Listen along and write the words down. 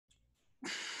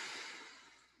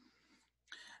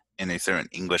In a certain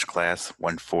English class,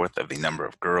 1/4 of the number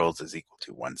of girls is equal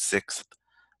to 1/6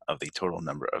 of the total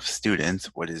number of students.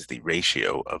 What is the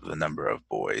ratio of the number of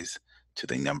boys to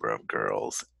the number of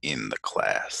girls in the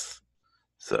class?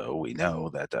 So we know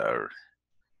that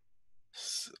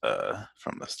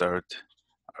from the start,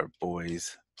 our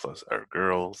boys plus our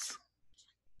girls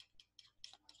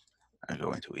are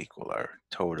going to equal our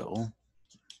total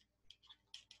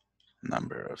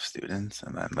number of students.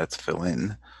 And then let's fill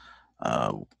in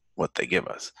what they give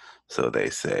us. So they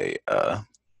say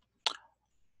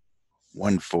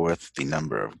 1/4 the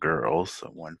number of girls, so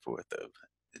 1/4 of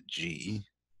G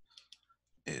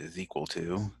is equal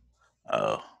to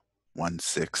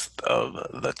 1/6 of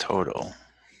the total.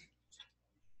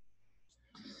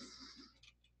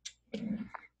 And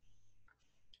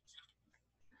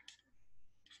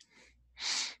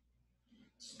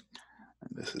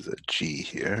this is a G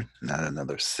here, not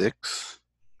another 6.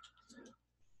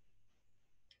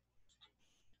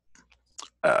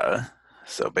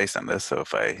 So based on this, so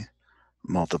if I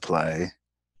multiply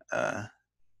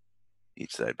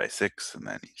each side by 6 and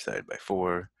then each side by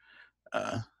 4,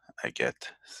 I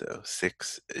get, so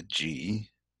 6G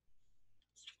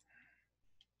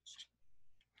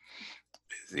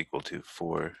is equal to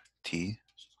 4T.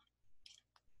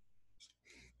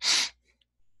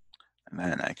 And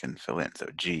then I can fill in, so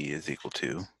G is equal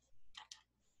to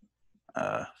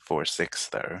 4/6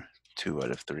 there, 2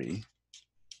 out of 3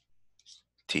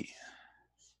 T.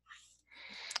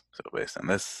 So based on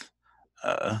this,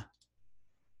 I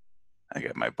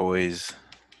get my boys,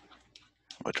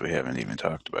 which we haven't even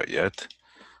talked about yet,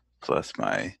 plus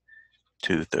my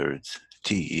 2/3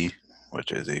 T,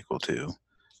 which is equal to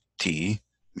T,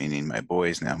 meaning my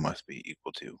boys now must be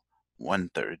equal to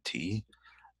 1/3 T.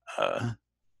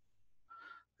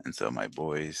 And so my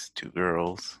boys, 2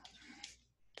 girls,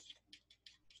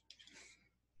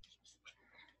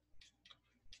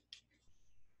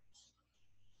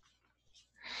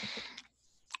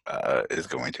 is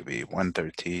going to be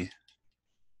 1/3 T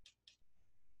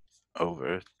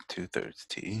over 2/3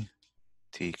 T.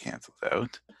 T cancels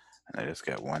out, and I just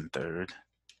got 1/3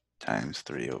 times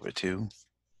 3 over 2,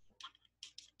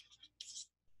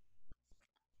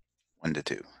 1 to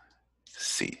 2,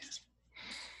 C.